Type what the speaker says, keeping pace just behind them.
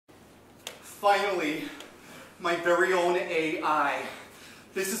Finally, my very own AI.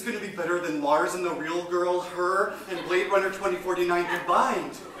 This is going to be better than Lars and the Real Girl, Her, and Blade Runner 2049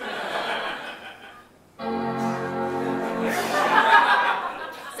 combined.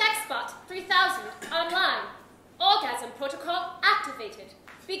 Sexbot 3000 online. Orgasm protocol activated.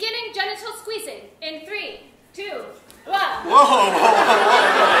 Beginning genital squeezing in 3, 2, 1. Whoa!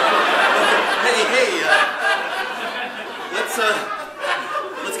 Hey,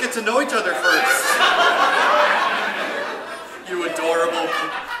 let's get to know each other first. You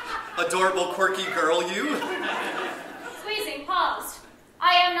adorable, quirky girl, you. Squeezing paused.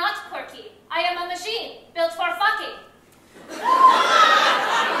 I am not quirky. I am a machine built for fucking.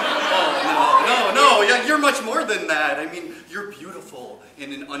 Oh, no, yeah, you're much more than that. I mean, you're beautiful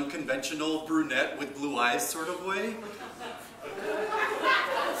in an unconventional brunette with blue eyes sort of way.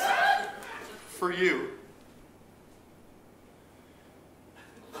 For you.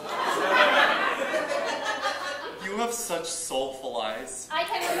 You have such soulful eyes. I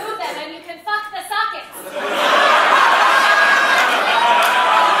can remove them and you can fuck the sockets.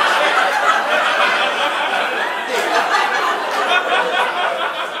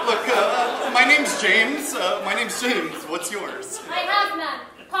 Look, my name's James. What's yours? I have none.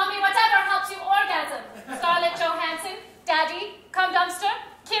 Call me whatever helps you orgasm. Scarlett Johansson, Daddy, Cum Dumpster,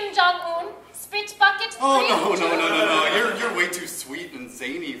 Kim Jong-un, Spit Bucket. Oh, no. You're way too sweet and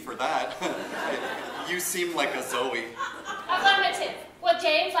zany for that. You seem like a Zoe. Affirmative. Would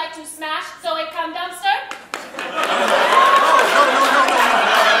James like to smash Zoe Cum Dumpster? No.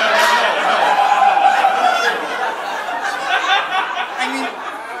 I mean,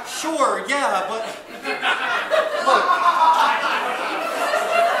 sure, yeah, but look.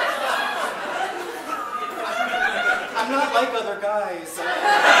 I'm not like other guys.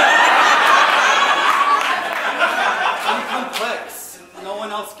 I'm complex. No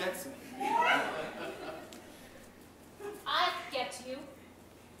one else gets me. I get you.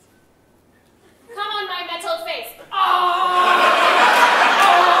 Come on, my metal face. Oh!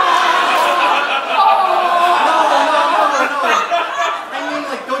 I mean,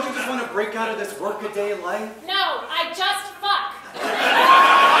 like, don't you just want to break out of this workaday life? No, I just fuck.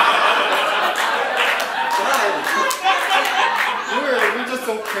 God. We're just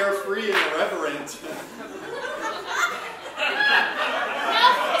so carefree and irreverent.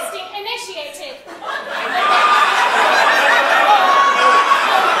 Mouth fisting initiated.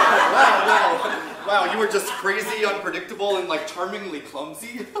 Wow, you were just crazy, unpredictable, and like charmingly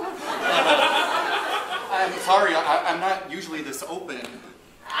clumsy. I'm sorry, I'm not usually this open.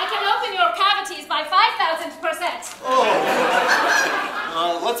 I can open your cavities by 5,000%.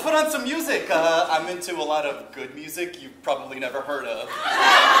 Oh. Let's put on some music. I'm into a lot of good music you've probably never heard of.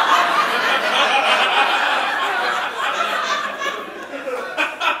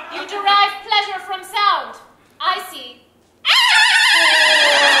 You derive pleasure from sound. I see.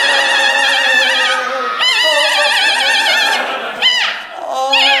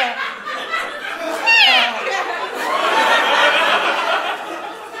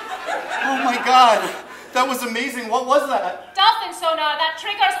 God, that was amazing. What was that? Dolphin sonar that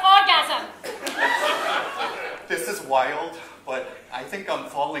triggers orgasm. This is wild, but I think I'm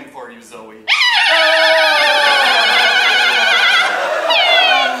falling for you, Zoe.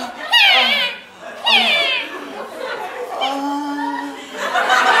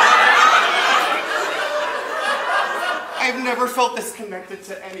 I've never felt this connected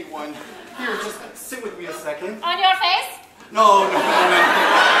to anyone. Here, just sit with me a second. On your face? No.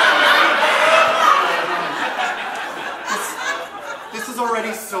 This is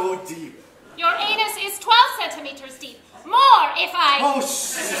already so deep. Your anus is 12 centimeters deep. More if I... Oh,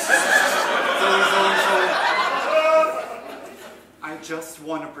 Zoe. I just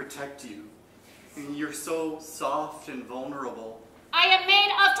want to protect you. And you're so soft and vulnerable. I am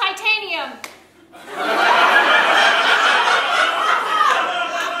made of titanium.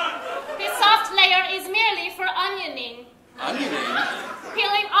 This soft layer is merely for onioning. Onioning?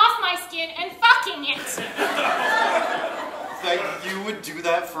 Peeling off my skin and fucking it. That you would do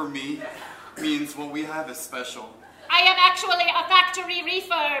that for me means what we have is special. I am actually a factory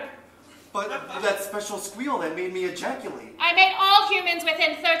refurb. But that special squeal that made me ejaculate. I made all humans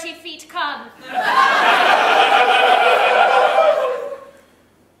within 30 feet come.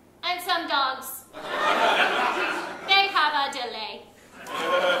 And some dogs. They have a delay.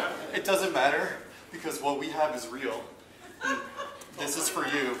 It doesn't matter, because what we have is real. This is for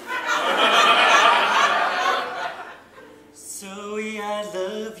you. Zoe, I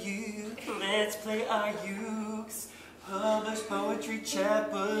love you. Let's play our ukes. Publish poetry,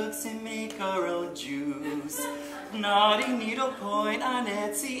 chapbooks, and make our own juice. Naughty needlepoint on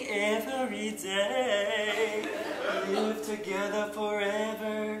Etsy every day. Live together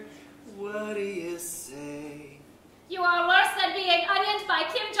forever. What do you say? You are worse than being onioned by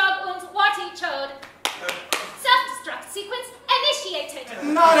Kim Jong-un's warty chode. Self-destruct sequence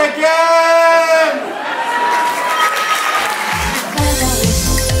initiated. Not again!